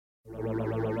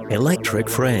Electric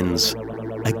Friends,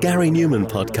 a Gary Newman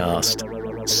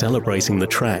podcast, celebrating the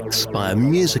tracks by a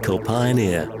musical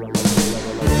pioneer.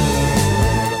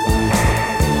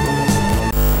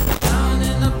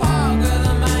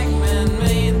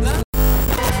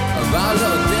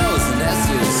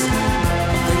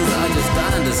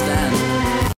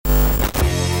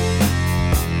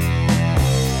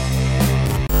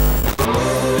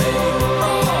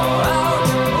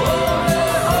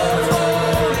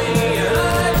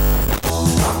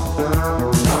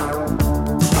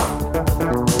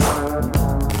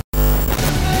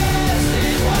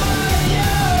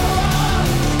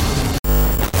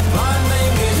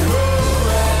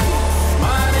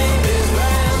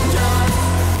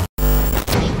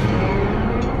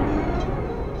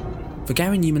 For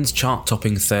Gary Newman's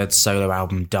chart-topping third solo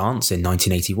album Dance in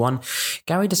 1981,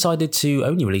 Gary decided to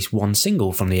only release one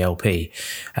single from the LP.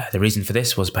 The reason for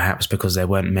this was perhaps because there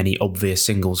weren't many obvious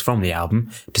singles from the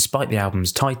album. Despite the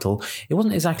album's title, it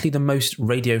wasn't exactly the most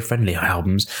radio-friendly of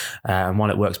albums, and while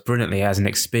it works brilliantly as an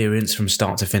experience from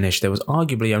start to finish, there was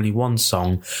arguably only one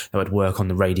song that would work on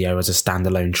the radio as a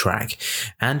standalone track,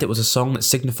 and it was a song that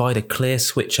signified a clear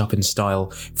switch-up in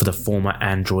style for the former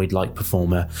Android-like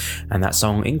performer, and that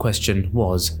song in question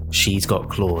was She's Got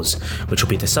Claws, which will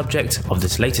be the subject of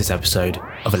this latest episode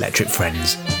of Electric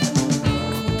Friends.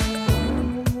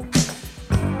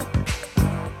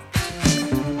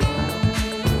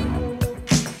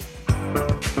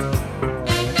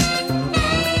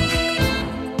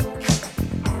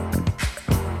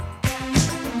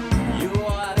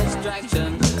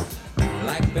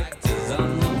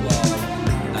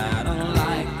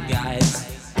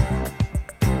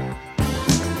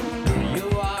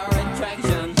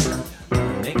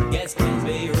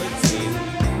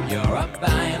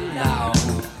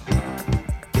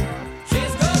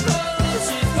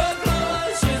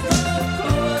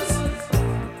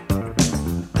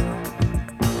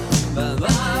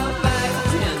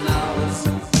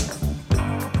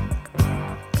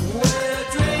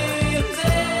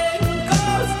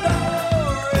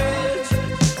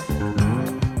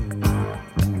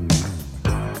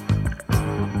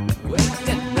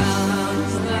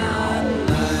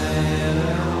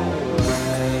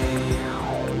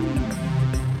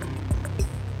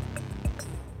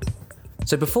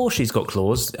 So before She's Got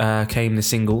Claws came the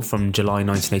single from July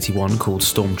 1981 called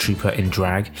Stormtrooper in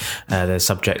Drag, the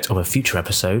subject of a future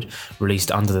episode,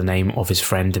 released under the name of his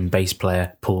friend and bass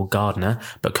player Paul Gardner,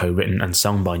 but co-written and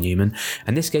sung by Newman,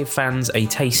 and this gave fans a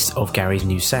taste of Gary's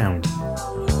new sound.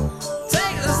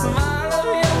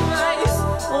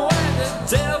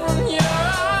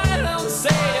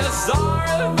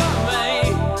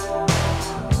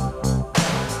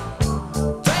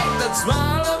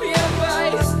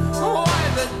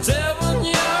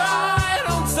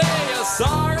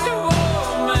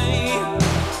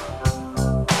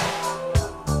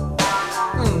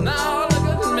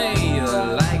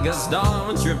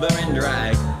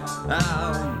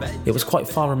 It was quite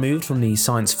far removed from the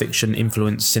science fiction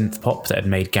influenced synth pop that had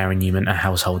made Gary Newman a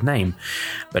household name.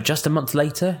 But just a month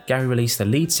later, Gary released the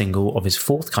lead single of his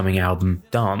forthcoming album,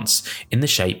 Dance, in the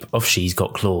shape of She's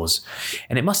Got Claws.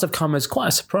 And it must have come as quite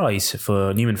a surprise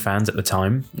for Newman fans at the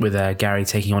time, with Gary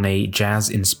taking on a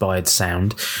jazz-inspired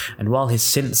sound. And while his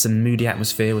synths and moody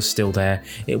atmosphere was still there,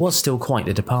 it was still quite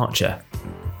a departure.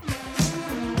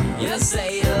 You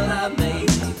say you love me,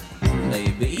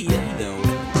 maybe you don't.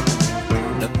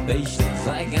 The patience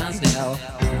I can't tell.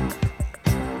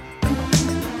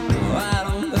 I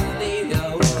don't believe you.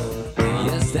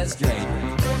 Yes, that's straight.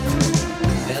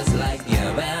 Just like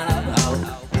you've been up out.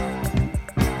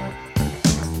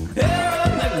 Here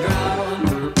on the ground,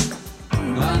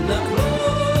 on the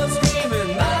floor,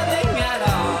 screaming nothing at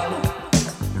all.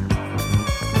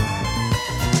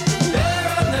 Here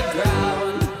on the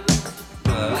ground,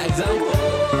 like some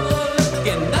fool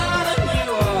looking down on you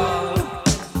all.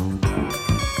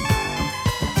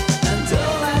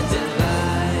 Until I did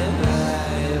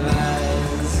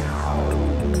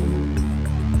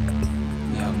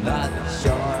I'm not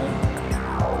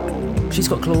sure. She's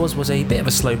Got Claws was a bit of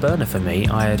a slow burner for me.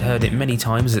 I had heard it many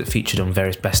times. It featured on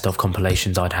various best-of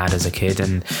compilations I'd had as a kid,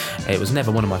 and it was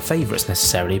never one of my favourites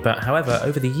necessarily, but however,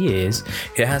 over the years,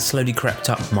 it has slowly crept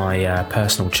up my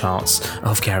personal charts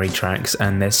of Gary tracks,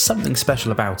 and there's something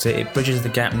special about it. It bridges the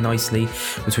gap nicely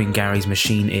between Gary's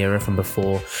Machine era from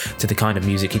before to the kind of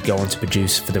music he'd go on to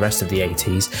produce for the rest of the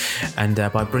 80s, and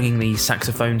by bringing the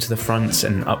saxophone to the front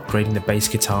and upgrading the bass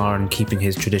guitar and keeping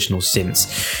his traditional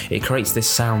synths, it creates this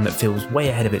sound that feels way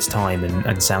ahead of its time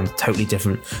and sounds totally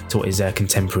different to what his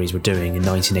contemporaries were doing in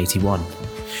 1981.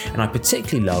 And I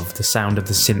particularly love the sound of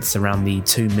the synths around the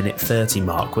 2-minute 30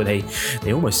 mark, where they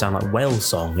almost sound like whale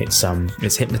song.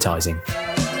 It's hypnotising.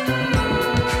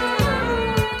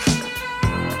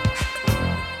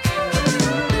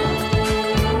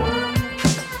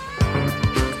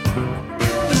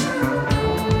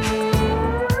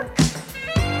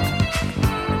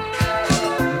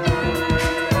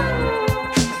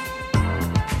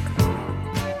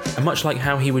 And much like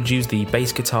how he would use the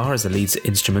bass guitar as the lead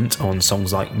instrument on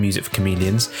songs like Music for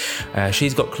Chameleons,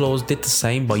 She's Got Claws did the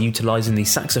same by utilising the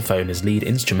saxophone as lead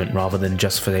instrument rather than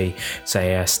just for a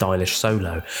stylish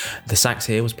solo. The sax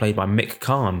here was played by Mick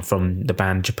Karn from the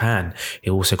band Japan.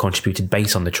 He also contributed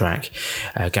bass on the track.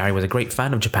 Gary was a great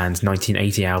fan of Japan's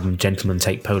 1980 album Gentlemen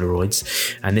Take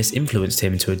Polaroids, and this influenced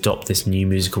him to adopt this new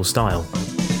musical style.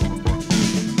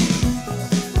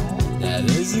 Now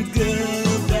there's a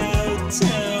girl about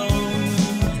town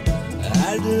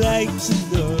I'd like to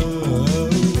know.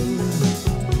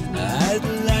 I'd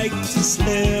like to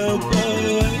slip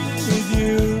away with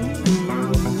you.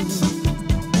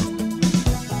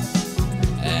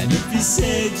 And if you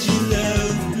said you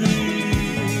loved me,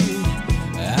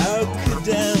 how could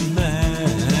I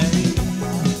mind?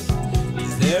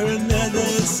 Is there another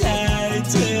side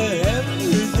to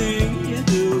everything you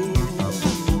do?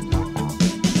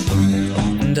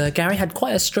 And Gary had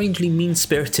quite a strangely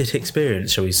mean-spirited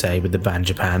experience, shall we say, with the band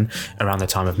Japan around the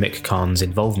time of Mick Karn's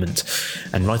involvement.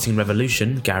 And writing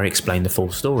Revolution, Gary explained the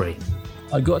full story.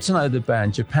 I got to know the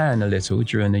band Japan a little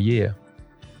during the year.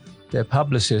 Their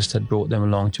publicist had brought them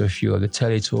along to a few of the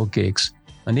Teletour gigs,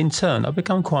 and in turn I've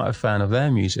become quite a fan of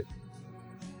their music.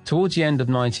 Towards the end of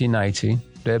 1980,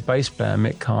 their bass player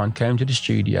Mick Karn came to the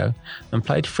studio and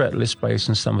played fretless bass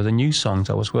on some of the new songs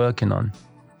I was working on.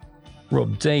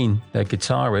 Rob Dean, their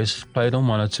guitarist, played on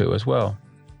one or two as well.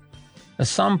 At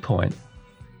some point,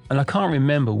 and I can't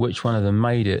remember which one of them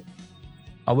made it,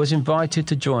 I was invited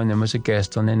to join them as a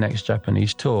guest on their next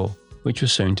Japanese tour, which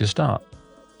was soon to start.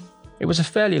 It was a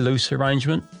fairly loose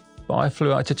arrangement, but I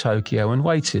flew out to Tokyo and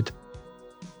waited.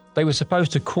 They were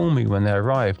supposed to call me when they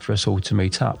arrived for us all to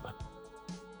meet up.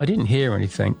 I didn't hear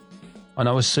anything, and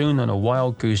I was soon on a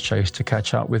wild goose chase to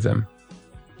catch up with them.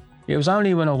 It was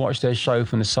only when I watched their show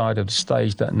from the side of the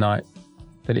stage that night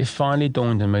that it finally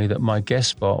dawned on me that my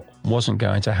guest spot wasn't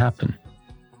going to happen.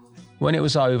 When it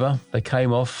was over, they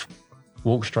came off,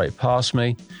 walked straight past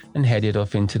me, and headed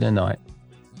off into the night.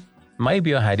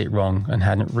 Maybe I had it wrong and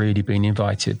hadn't really been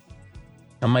invited.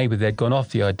 And maybe they'd gone off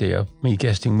the idea of me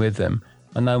guesting with them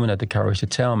and no one had the courage to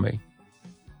tell me.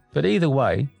 But either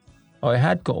way, I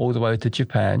had got all the way to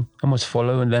Japan and was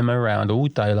following them around all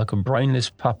day like a brainless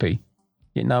puppy,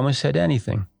 yet no one said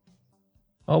anything.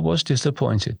 I was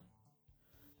disappointed.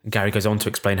 Gary goes on to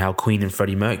explain how Queen and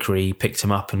Freddie Mercury picked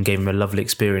him up and gave him a lovely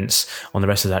experience on the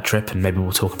rest of that trip, and maybe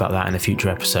we'll talk about that in a future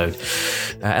episode.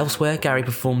 Elsewhere, Gary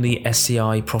performed the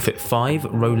SCI Prophet 5,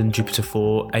 Roland Jupiter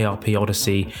 4, ARP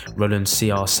Odyssey, Roland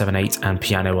CR78 and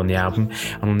piano on the album.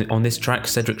 And on this track,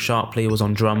 Cedric Sharpley was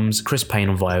on drums, Chris Payne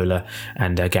on viola,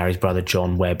 and Gary's brother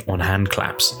John Webb on hand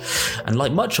claps. And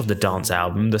like much of the dance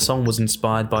album, the song was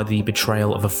inspired by the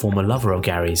betrayal of a former lover of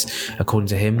Gary's. According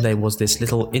to him, there was this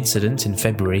little incident in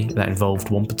February that involved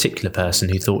one particular person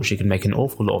who thought she could make an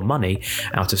awful lot of money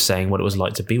out of saying what it was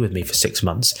like to be with me for 6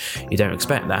 months. You don't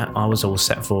expect that. I was all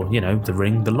set for, the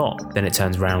ring, the lot. Then it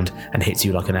turns round and hits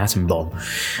you like an atom bomb.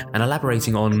 And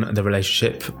elaborating on the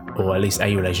relationship, or at least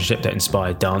a relationship that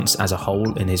inspired dance as a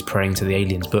whole in his Praying to the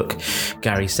Aliens book,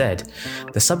 Gary said,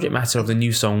 "The subject matter of the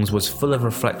new songs was full of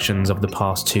reflections of the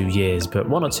past 2 years, but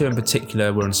one or two in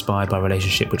particular were inspired by a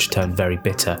relationship which turned very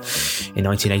bitter. In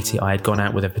 1980, I had gone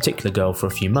out with a particular girl for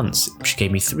a few months. She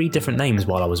gave me 3 different names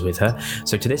while I was with her,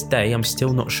 so to this day I'm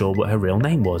still not sure what her real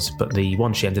name was, but the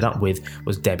one she ended up with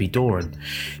was Debbie Doran.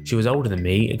 She was older than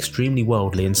me, extremely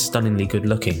worldly and stunningly good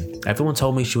looking. Everyone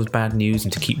told me she was bad news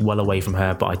and to keep well away from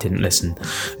her, but I didn't listen.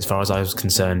 As far as I was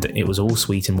concerned, it was all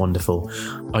sweet and wonderful.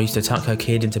 I used to tuck her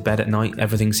kid into bed at night,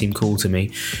 everything seemed cool to me.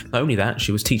 Not only that,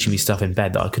 she was teaching me stuff in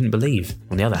bed that I couldn't believe.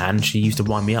 On the other hand, she used to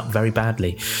wind me up very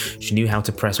badly. She knew how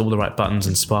to press all the right buttons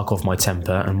and spark off my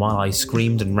temper, and while I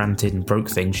screamed and ranted and broke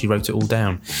things, she wrote it all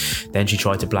down. Then she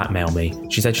tried to blackmail me.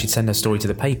 She said she'd send her story to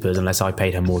the papers unless I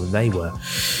paid her more than they were.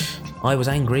 I was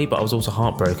angry, but I was also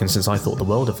heartbroken since I thought the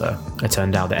world of her. It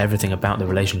turned out that everything about the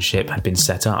relationship had been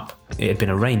set up. It had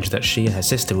been arranged that she and her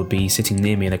sister would be sitting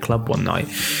near me in a club one night.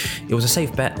 It was a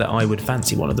safe bet that I would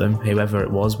fancy one of them. Whoever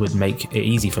it was would make it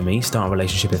easy for me, start a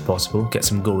relationship if possible, get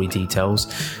some gory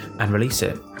details, and release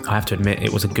it. I have to admit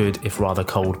it was a good, if rather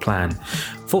cold, plan.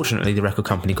 Fortunately, the record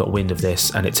company got wind of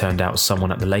this, and it turned out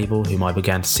someone at the label, whom I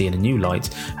began to see in a new light,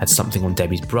 had something on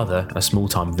Debbie's brother, a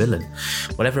small-time villain.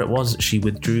 Whatever it was, she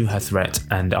withdrew her threat,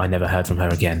 and I never heard from her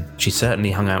again. She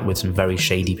certainly hung out with some very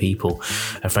shady people.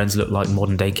 Her friends looked like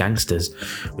modern-day gangsters.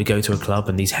 We go to a club,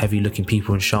 and these heavy-looking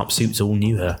people in sharp suits all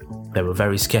knew her. They were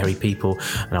very scary people,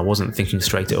 and I wasn't thinking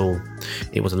straight at all.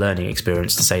 It was a learning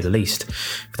experience, to say the least.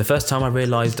 For the first time, I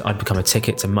realised I'd become a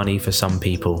ticket to money for some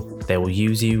people. They will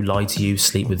use you, lie to you,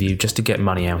 sleep with you, just to get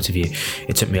money out of you.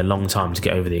 It took me a long time to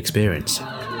get over the experience.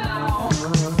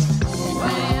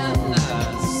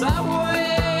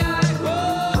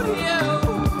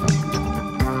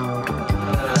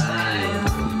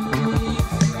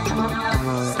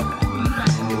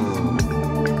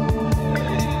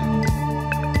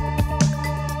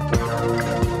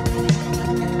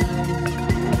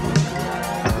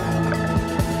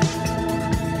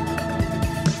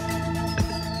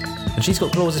 She's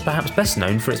Got Claws is perhaps best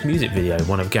known for its music video,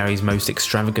 one of Gary's most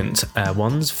extravagant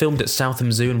ones. Filmed at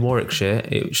Southam Zoo in Warwickshire,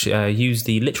 it used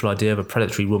the literal idea of a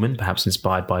predatory woman, perhaps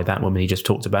inspired by that woman he just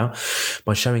talked about,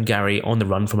 by showing Gary on the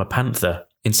run from a panther,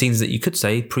 in scenes that you could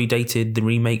say predated the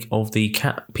remake of the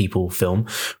Cat People film,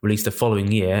 released the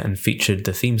following year and featured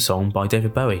the theme song by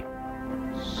David Bowie.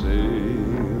 See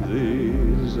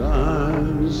these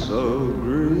eyes so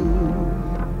green,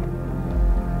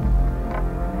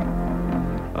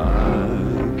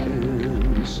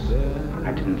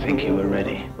 I didn't think you were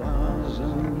ready,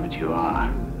 but you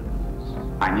are.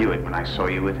 I knew it when I saw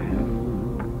you with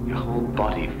him. Your whole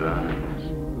body burns.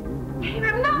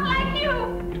 I'm not like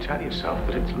you! You tell yourself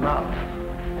that it's love,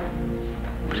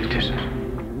 but it isn't.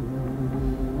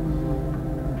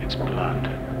 It's blood.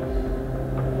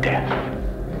 Death.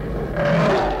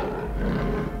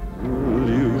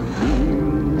 you've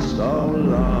been so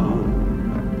long,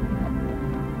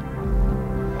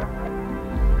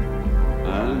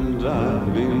 and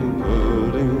I've been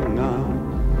putting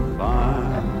out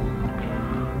fire.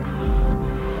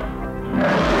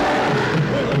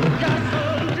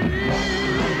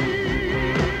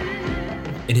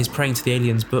 In his Praying to the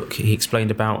Aliens book, he explained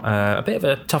about a bit of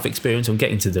a tough experience on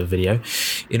getting to the video.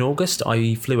 In August,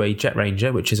 I flew a Jet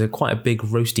Ranger, which is quite a big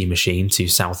roasty machine, to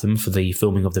Southam for the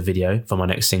filming of the video for my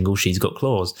next single, She's Got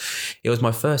Claws. It was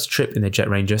my first trip in the Jet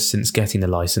Ranger since getting the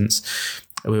licence.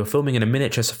 We were filming in a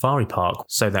miniature safari park,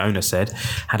 so the owner said,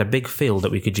 had a big field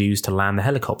that we could use to land the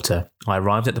helicopter. I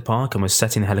arrived at the park and was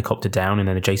setting the helicopter down in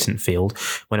an adjacent field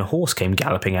when a horse came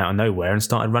galloping out of nowhere and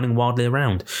started running wildly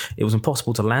around. It was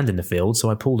impossible to land in the field,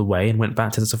 so I pulled away and went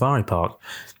back to the safari park.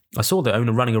 I saw the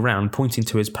owner running around, pointing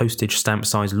to his postage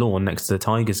stamp-sized lawn next to the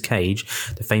tiger's cage,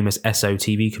 the famous SO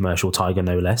TV commercial tiger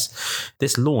no less.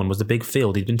 This lawn was the big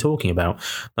field he'd been talking about.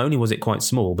 Not only was it quite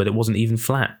small, but it wasn't even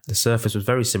flat. The surface was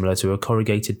very similar to a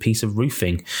corrugated piece of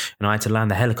roofing, and I had to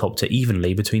land the helicopter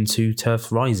evenly between two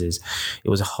turf rises. It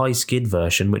was a high skid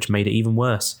version, which made it even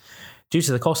worse. Due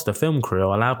to the cost of the film crew,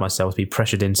 I allowed myself to be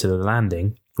pressured into the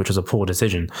landing, which was a poor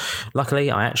decision. Luckily,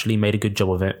 I actually made a good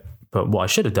job of it. But what I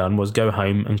should have done was go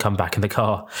home and come back in the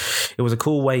car. It was a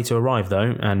cool way to arrive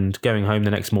though, and going home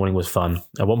the next morning was fun.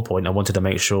 At one point I wanted to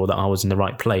make sure that I was in the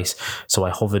right place, so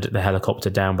I hovered the helicopter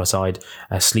down beside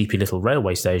a sleepy little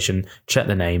railway station, checked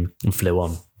the name and flew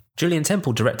on. Julian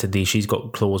Temple directed the She's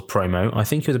Got Claws promo. I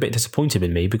think he was a bit disappointed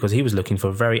in me because he was looking for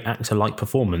a very actor-like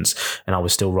performance and I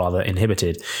was still rather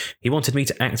inhibited. He wanted me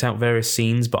to act out various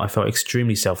scenes, but I felt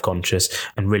extremely self-conscious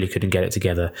and really couldn't get it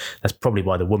together. That's probably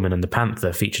why the woman and the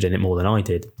panther featured in it more than I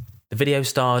did. The video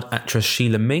starred actress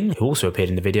Sheila Ming, who also appeared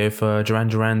in the video for Duran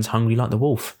Duran's Hungry Like the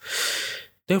Wolf.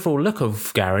 The overall look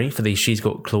of Gary for the She's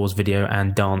Got Claws video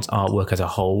and dance artwork as a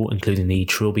whole, including the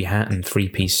trilby hat and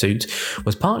three-piece suit,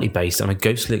 was partly based on a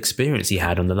ghostly experience he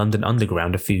had on the London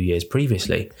Underground a few years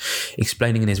previously.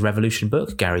 Explaining in his Revolution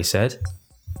book, Gary said,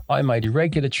 I made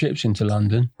irregular trips into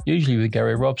London, usually with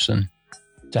Gary Robson,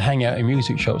 to hang out in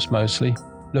music shops mostly,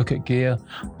 look at gear,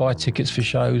 buy tickets for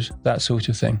shows, that sort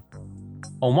of thing.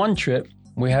 On one trip,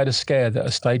 we had a scare that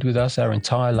has stayed with us our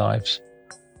entire lives.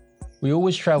 We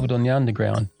always travelled on the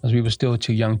Underground as we were still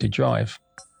too young to drive.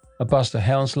 A bus to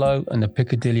Hounslow and the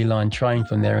Piccadilly line train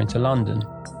from there into London.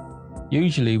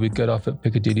 Usually we'd get off at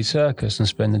Piccadilly Circus and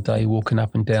spend the day walking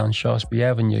up and down Shaftesbury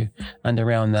Avenue and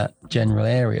around that general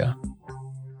area.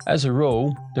 As a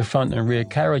rule, the front and rear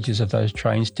carriages of those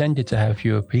trains tended to have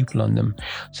fewer people on them,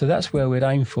 so that's where we'd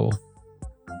aim for.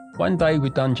 One day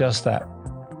we'd done just that.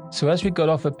 So as we got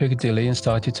off at Piccadilly and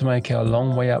started to make our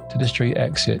long way up to the street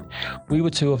exit, we were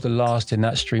two of the last in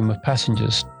that stream of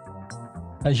passengers.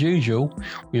 As usual,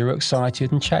 we were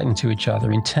excited and chatting to each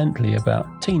other intently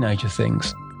about teenager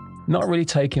things. not really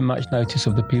taking much notice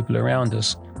of the people around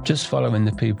us, just following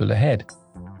the people ahead.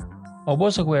 I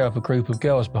was aware of a group of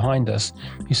girls behind us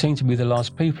who seemed to be the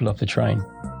last people off the train.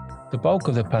 The bulk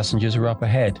of the passengers were up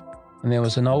ahead, and there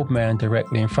was an old man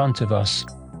directly in front of us.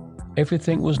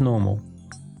 Everything was normal.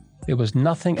 There was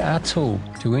nothing at all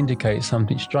to indicate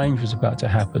something strange was about to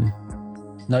happen.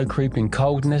 No creeping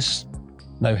coldness,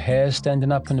 no hair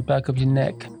standing up on the back of your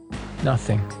neck,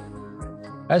 nothing.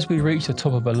 As we reached the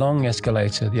top of a long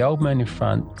escalator, the old man in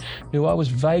front, who I was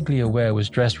vaguely aware was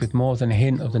dressed with more than a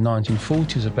hint of the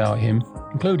 1940s about him,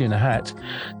 including a hat,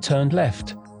 turned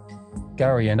left.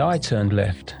 Gary and I turned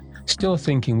left, still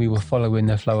thinking we were following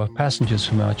the flow of passengers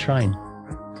from our train.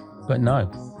 But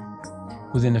no.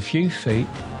 Within a few feet,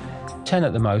 10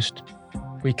 at the most,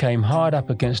 we came hard up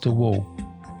against a wall.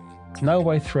 No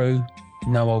way through,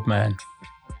 no old man.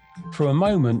 For a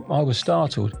moment, I was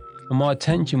startled, and my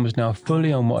attention was now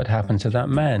fully on what had happened to that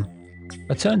man.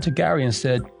 I turned to Gary and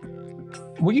said,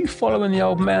 "Were you following the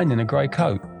old man in a grey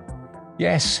coat?"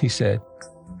 "Yes," he said.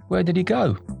 "Where did he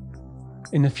go?"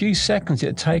 In the few seconds it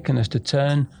had taken us to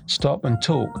turn, stop and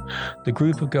talk, the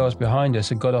group of girls behind us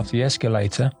had got off the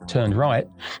escalator, turned right,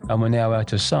 and were now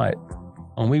out of sight,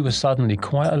 and we were suddenly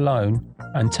quite alone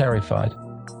and terrified.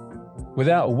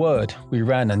 Without a word, we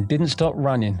ran and didn't stop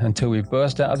running until we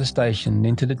burst out of the station and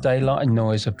into the daylight and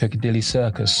noise of Piccadilly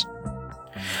Circus.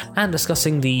 And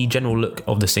discussing the general look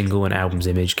of the single and album's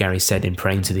image, Gary said in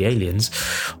Praying to the Aliens,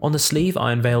 "On the sleeve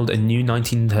I unveiled a new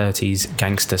 1930s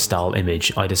gangster-style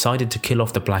image. I decided to kill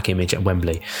off the black image at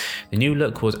Wembley. The new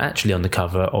look was actually on the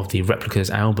cover of the Replicas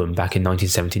album back in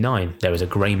 1979. There was a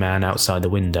grey man outside the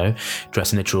window,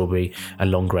 dressed in a trilby, a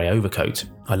long grey overcoat.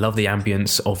 I love the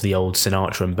ambience of the old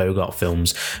Sinatra and Bogart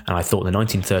films, and I thought the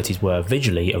 1930s were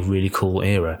visually a really cool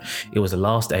era. It was the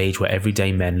last age where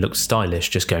everyday men looked stylish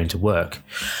just going to work.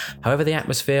 However, the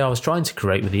atmosphere I was trying to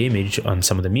create with the image and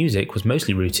some of the music was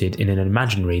mostly rooted in an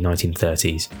imaginary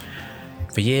 1930s.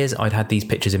 For years, I'd had these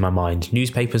pictures in my mind,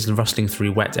 newspapers rustling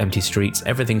through wet, empty streets,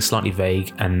 everything slightly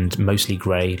vague and mostly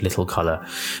grey, little colour.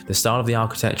 The style of the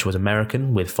architecture was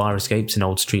American, with fire escapes and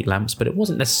old street lamps, but it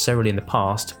wasn't necessarily in the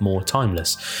past, more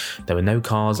timeless. There were no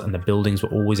cars and the buildings were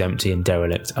always empty and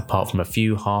derelict, apart from a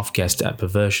few half-guessed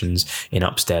perversions in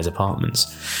upstairs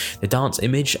apartments. The dance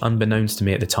image, unbeknownst to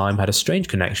me at the time, had a strange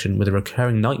connection with a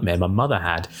recurring nightmare my mother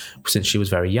had since she was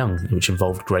very young, which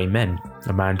involved grey men.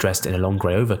 A man dressed in a long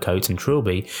grey overcoat and trilby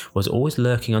was always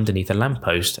lurking underneath a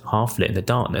lamppost, half lit in the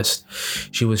darkness.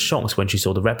 She was shocked when she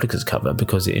saw the Replicas cover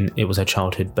because it was her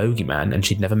childhood bogeyman and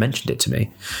she'd never mentioned it to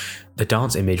me. The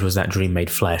dance image was that dream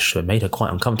made flesh, so it made her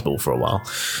quite uncomfortable for a while.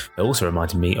 It also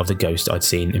reminded me of the ghost I'd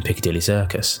seen in Piccadilly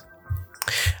Circus."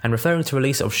 And referring to the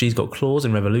release of She's Got Claws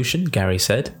and Revolution, Gary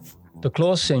said, The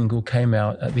Claws single came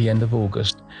out at the end of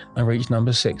August and reached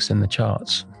number 6 in the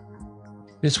charts.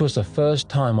 This was the first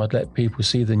time I'd let people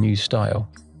see the new style,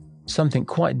 something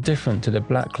quite different to the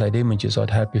black-clad images I'd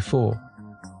had before,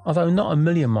 although not a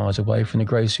million miles away from the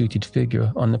grey-suited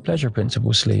figure on the Pleasure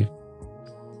Principle sleeve.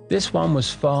 This one was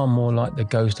far more like the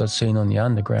ghost I'd seen on the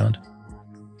Underground,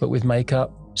 but with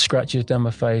makeup, scratches down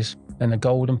my face, and a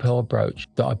gold and pearl brooch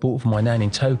that I bought for my nan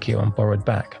in Tokyo and borrowed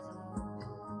back.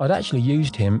 I'd actually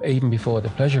used him even before the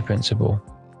Pleasure Principle.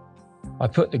 I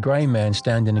put the grey man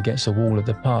standing against the wall of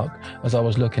the park as I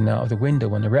was looking out of the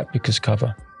window on the Replicas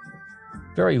cover.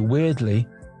 Very weirdly,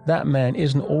 that man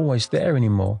isn't always there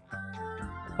anymore.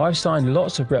 I've signed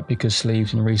lots of Replicas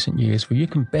sleeves in recent years where you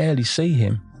can barely see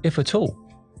him, if at all,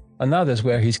 and others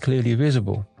where he's clearly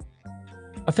visible.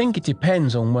 I think it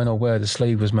depends on when or where the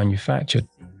sleeve was manufactured.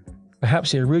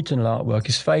 Perhaps the original artwork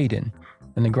is fading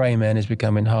and the grey man is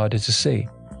becoming harder to see.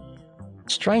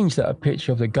 Strange that a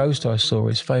picture of the ghost I saw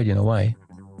is fading away.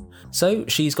 So,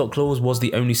 She's Got Claws was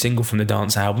the only single from the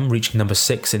dance album, reaching number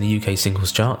 6 in the UK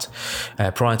singles chart.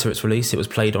 Prior to its release, it was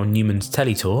played on Newman's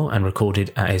Teletour and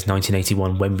recorded at his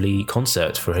 1981 Wembley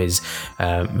concert for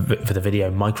the video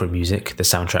Micro Music, the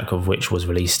soundtrack of which was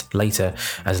released later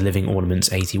as Living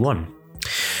Ornaments 81.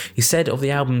 He said of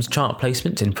the album's chart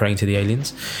placement in Praying to the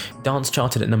Aliens, Dance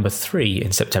charted at number 3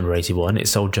 in September 81. It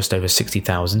sold just over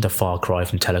 60,000, a far cry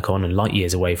from Telecon and light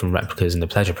years away from Replicas and the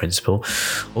Pleasure Principle.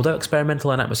 Although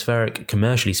experimental and atmospheric,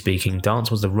 commercially speaking, Dance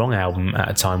was the wrong album at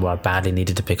a time where I badly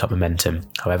needed to pick up momentum.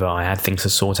 However, I had things to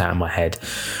sort out in my head.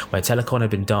 Where Telecon had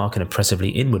been dark and oppressively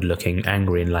inward-looking,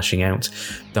 angry and lashing out,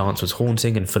 Dance was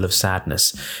haunting and full of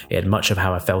sadness. It had much of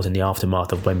how I felt in the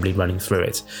aftermath of Wembley running through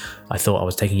it. I thought I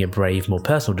was taking a brave, more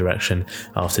personal direction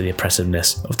after the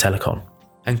oppressiveness of Telecon.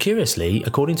 And curiously,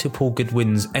 according to Paul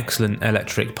Goodwin's excellent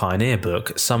Electric Pioneer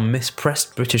book, some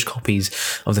mispressed British copies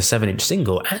of the 7-inch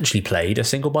single actually played a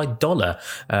single by Dollar,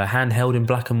 handheld in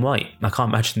black and white. I can't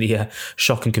imagine the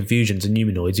shock and confusion to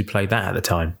Numanoids who played that at the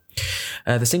time.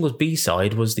 The single's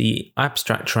B-side was the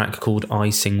abstract track called I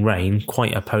Sing Rain,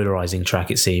 quite a polarising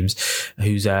track it seems,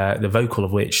 whose the vocal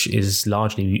of which is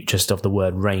largely just of the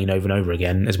word rain over and over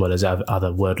again, as well as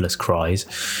other wordless cries.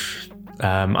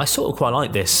 I sort of quite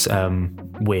like this,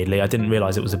 weirdly. I didn't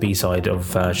realise it was a B-side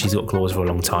of She's Got Claws for a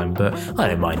long time, but I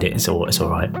don't mind it, it's all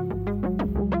right.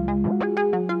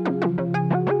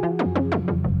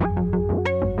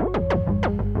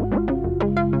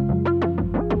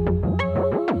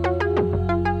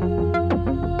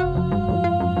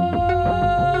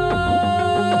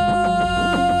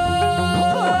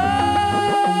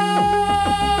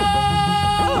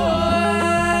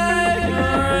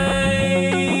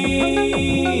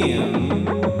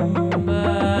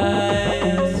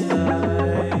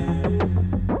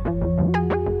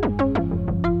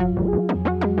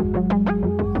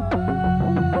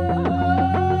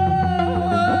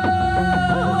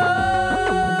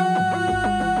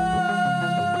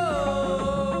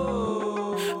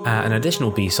 An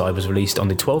additional B-side was released on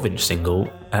the 12-inch single,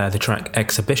 the track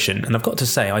Exhibition, and I've got to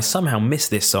say I somehow missed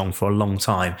this song for a long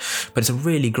time, but it's a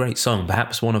really great song,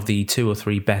 perhaps one of the 2 or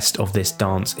 3 best of this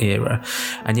dance era.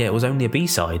 And yeah, it was only a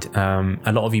B-side.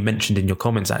 A lot of you mentioned in your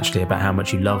comments actually about how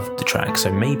much you loved the track,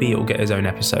 so maybe it will get its own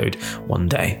episode one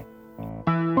day.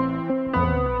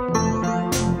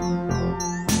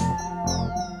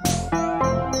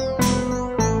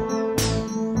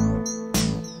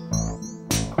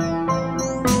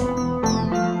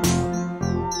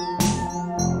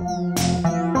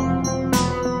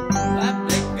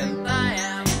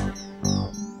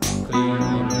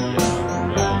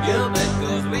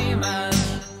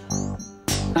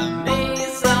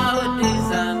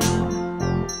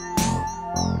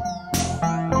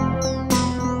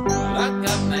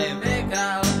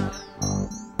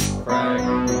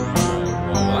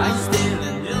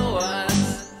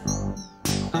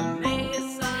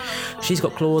 She's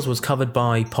Got Claws was covered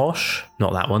by Posh,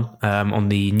 not that one, on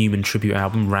the Newman tribute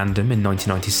album Random in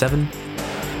 1997.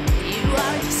 You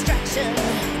are a distraction,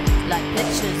 like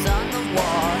pictures on the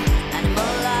wall,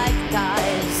 animal-like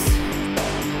eyes.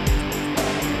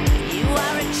 You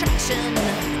are attraction,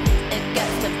 it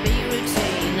gets to be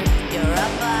routine. You're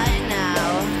up by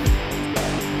now.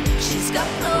 She's got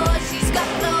claws, she's got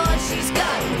claws, she's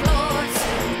got claws.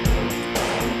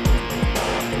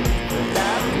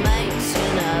 Love makes you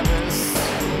nervous.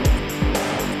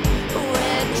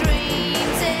 We're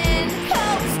dreams in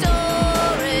cold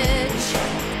storage.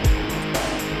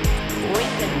 We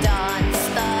could dance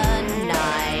the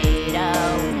night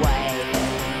away.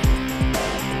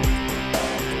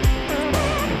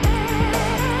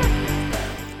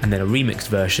 And then a remixed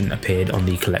version appeared on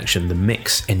the collection The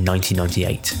Mix in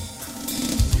 1998.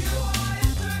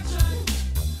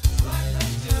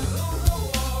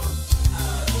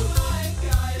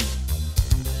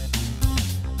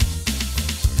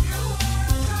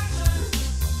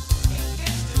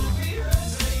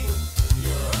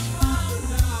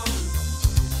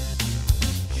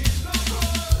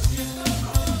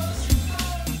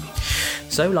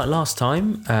 So, like last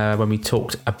time, when we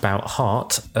talked about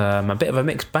Heart, a bit of a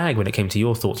mixed bag when it came to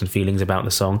your thoughts and feelings about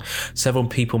the song. Several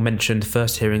people mentioned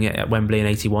first hearing it at Wembley in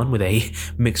 81 with a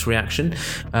mixed reaction.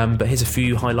 But here's a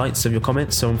few highlights of your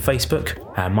comments. So on Facebook,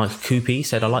 Mike Coopy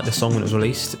said, I liked the song when it was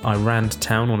released. I ran to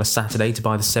town on a Saturday to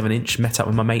buy the 7-inch, met up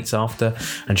with my mates after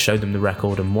and showed them the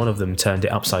record, and one of them turned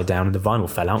it upside down and the vinyl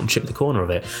fell out and chipped the corner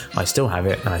of it. I still have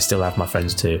it, and I still have my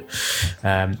friends too.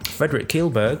 Frederick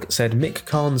Kielberg said, Mick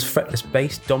Karn's fretless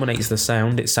bass dominates the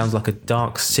sound. It sounds like a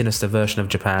dark, sinister version of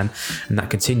Japan, and that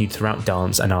continued throughout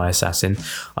Dance and I Assassin.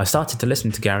 I started to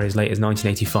listen to Gary as late as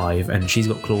 1985, and She's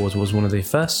Got Claws was one of the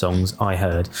first songs I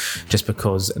heard just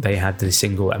because they had the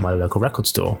single at my local record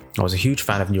store. I was a huge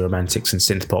fan of New Romantics and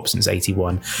synth pop since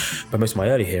 81, but most of my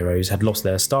early heroes had lost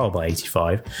their style by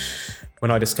 85. When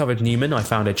I discovered Newman, I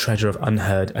found a treasure of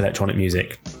unheard electronic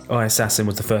music. I Assassin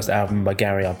was the first album by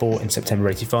Gary I bought in September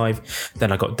 85,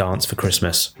 then I got Dance for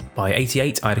Christmas. By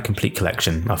 88, I had a complete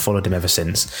collection. I've followed him ever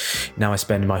since. Now I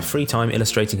spend my free time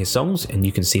illustrating his songs, and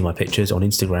you can see my pictures on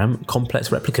Instagram,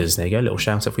 Complex Replicas. There you go, little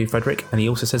shout out for you, Frederick. And he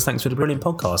also says, thanks for the brilliant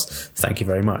podcast. Thank you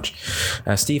very much.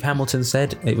 Steve Hamilton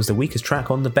said it was the weakest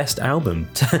track on the best album.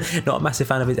 Not a massive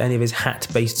fan of any of his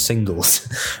hat-based singles.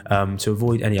 To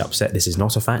avoid any upset, this is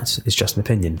not a fact. It's just just an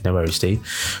opinion. No worries, Steve.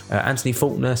 Anthony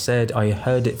Faulkner said, I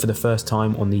heard it for the first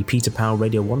time on the Peter Powell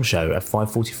Radio 1 show at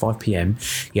 5:45 p.m.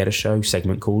 He had a show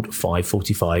segment called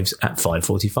 5:45s at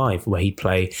 5:45, where he'd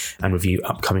play and review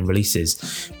upcoming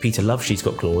releases. Peter loved She's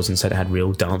Got Claws and said it had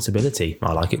real danceability.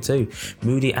 I like it too.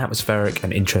 Moody, atmospheric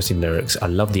and interesting lyrics. I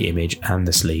love the image and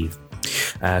the sleeve.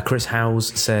 Chris Howes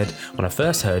said, when I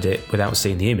first heard it without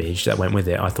seeing the image that went with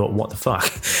it, I thought, what the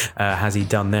fuck has he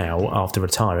done now after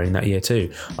retiring that year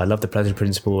too? I love the Pleasure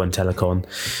Principle and Telecon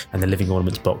and the Living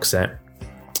Ornaments box set.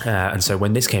 And so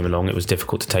when this came along, it was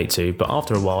difficult to take to, but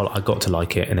after a while I got to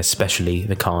like it, and especially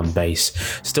the Khan bass.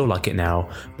 Still like it now,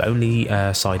 but only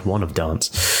side one of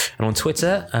Dance. And on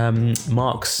Twitter,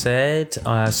 Mark said,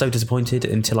 so disappointed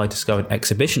until I discovered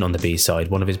Exhibition on the B-side,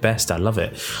 one of his best. I love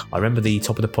it. I remember the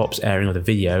Top of the Pops airing of the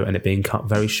video and it being cut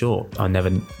very short. I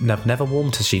never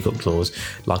warmed to She Got Claws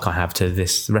like I have to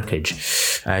this wreckage.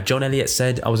 John Elliott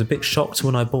said, I was a bit shocked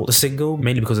when I bought the single,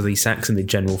 mainly because of the sax and the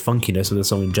general funkiness of the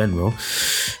song in general.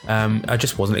 I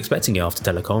just wasn't expecting it after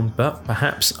Telecom, but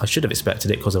perhaps I should have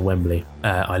expected it because of Wembley.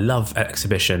 I love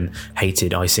Exhibition,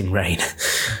 hated I Sing Rain.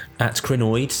 At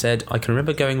Crinoid said, I can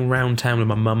remember going around town with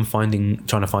my mum trying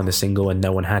to find the single and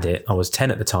no one had it. I was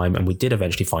 10 at the time and we did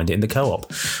eventually find it in the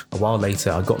Co-op. A while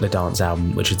later I got the Dance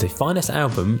album, which is the finest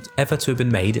album ever to have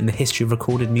been made in the history of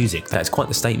recorded music. That's quite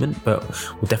the statement, but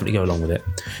we'll definitely go along with it.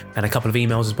 And a couple of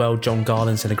emails as well. John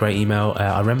Garland sent a great email.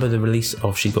 I remember the release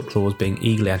of She's Got Claws being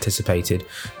eagerly anticipated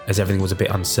as everything was a bit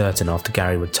uncertain after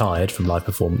Gary retired from live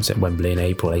performance at Wembley in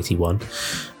April 81.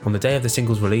 On the day of the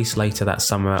single's release later that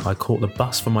summer, I caught the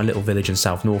bus from my little village in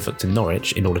South Norfolk to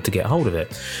Norwich in order to get hold of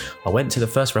it. I went to the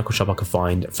first record shop I could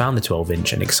find, found the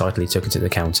 12-inch and excitedly took it to the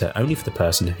counter, only for the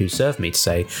person who served me to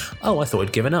say, oh, I thought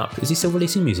he'd given up. Is he still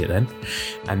releasing music then?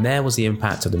 And there was the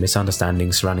impact of the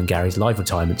misunderstanding surrounding Gary's live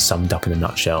retirement summed up in a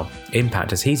nutshell.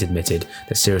 Impact, as he's admitted,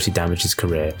 that seriously damaged his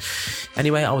career.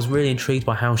 Anyway, I was really intrigued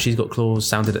by how She's Got Claws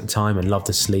sounded at the time and loved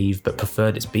the sleeve, but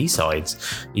preferred its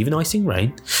B-sides, even I Sing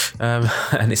Rain,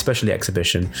 and especially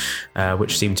Exhibition,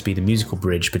 which seemed to be the musical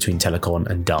bridge between Telecon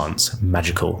and Dance.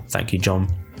 Magical. Thank you, John.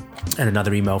 And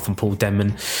another email from Paul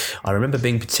Denman. I remember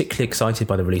being particularly excited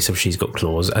by the release of She's Got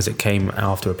Claws, as it came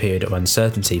after a period of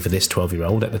uncertainty for this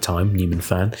 12-year-old at the time, Newman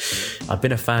fan. I've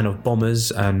been a fan of Bombers,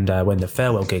 and when the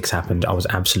farewell gigs happened, I was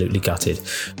absolutely gutted.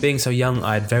 Being so young,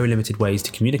 I had very limited ways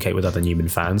to communicate with other Newman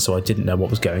fans, so I didn't know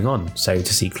what was going on. So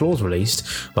to see Claws released,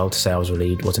 well, to say I was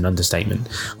relieved was an understatement.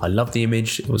 I loved the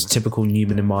image. It was typical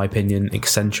Newman in my opinion,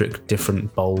 eccentric,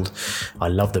 different, bold. I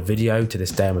love the video. To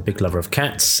this day, I'm a big lover of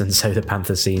cats, and so the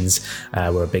Panther scenes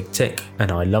were a big tick,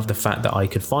 and I love the fact that I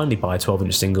could finally buy a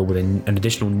 12-inch single with an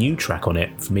additional new track on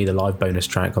it. For me, the live bonus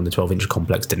track on the 12-inch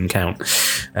complex didn't count.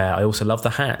 I also love the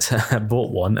hat. I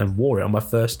bought one and wore it on my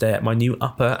first day at my new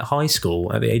upper high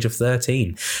school at the age of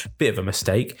 13. Bit of a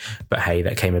mistake, but hey,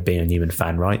 that came of being a Newman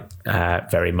fan, right?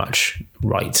 Very much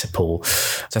right, Paul.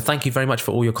 So thank you very much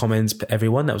for all your comments,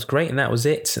 everyone. That was great, and that was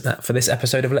it for this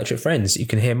episode of Electric Friends. You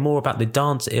can hear more about the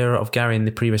dance era of Gary in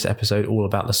the previous episode, all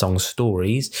about the song's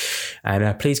stories.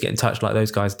 And please get in touch like those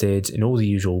guys did in all the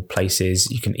usual places.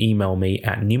 You can email me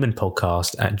at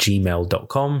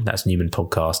newmanpodcast@gmail.com. That's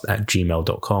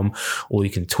newmanpodcast@gmail.com. Or you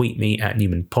can tweet me at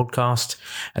newmanpodcast.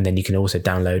 And then you can also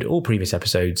download all previous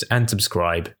episodes and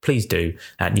subscribe. Please do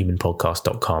at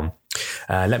newmanpodcast.com.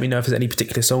 Let me know if there's any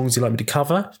particular songs you'd like me to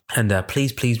cover, and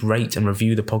please rate and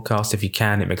review the podcast if you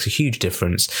can. It makes a huge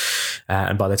difference,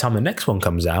 and by the time the next one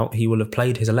comes out, he will have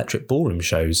played his Electric Ballroom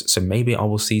shows, so maybe I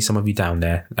will see some of you down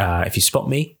there. If you spot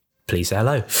me, please say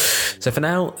hello. So for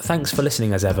now, thanks for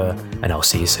listening as ever, and I'll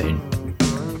see you soon.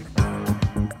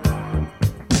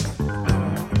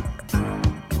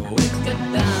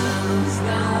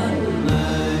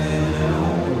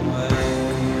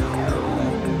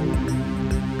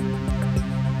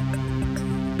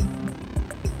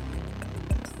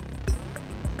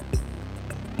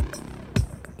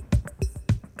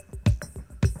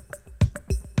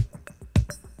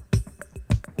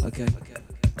 Okay.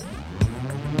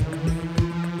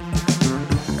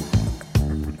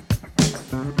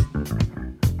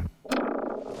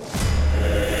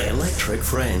 Electric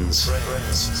Friends,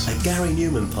 a Gary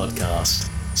Newman podcast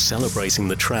celebrating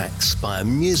the tracks by a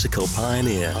musical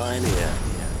pioneer.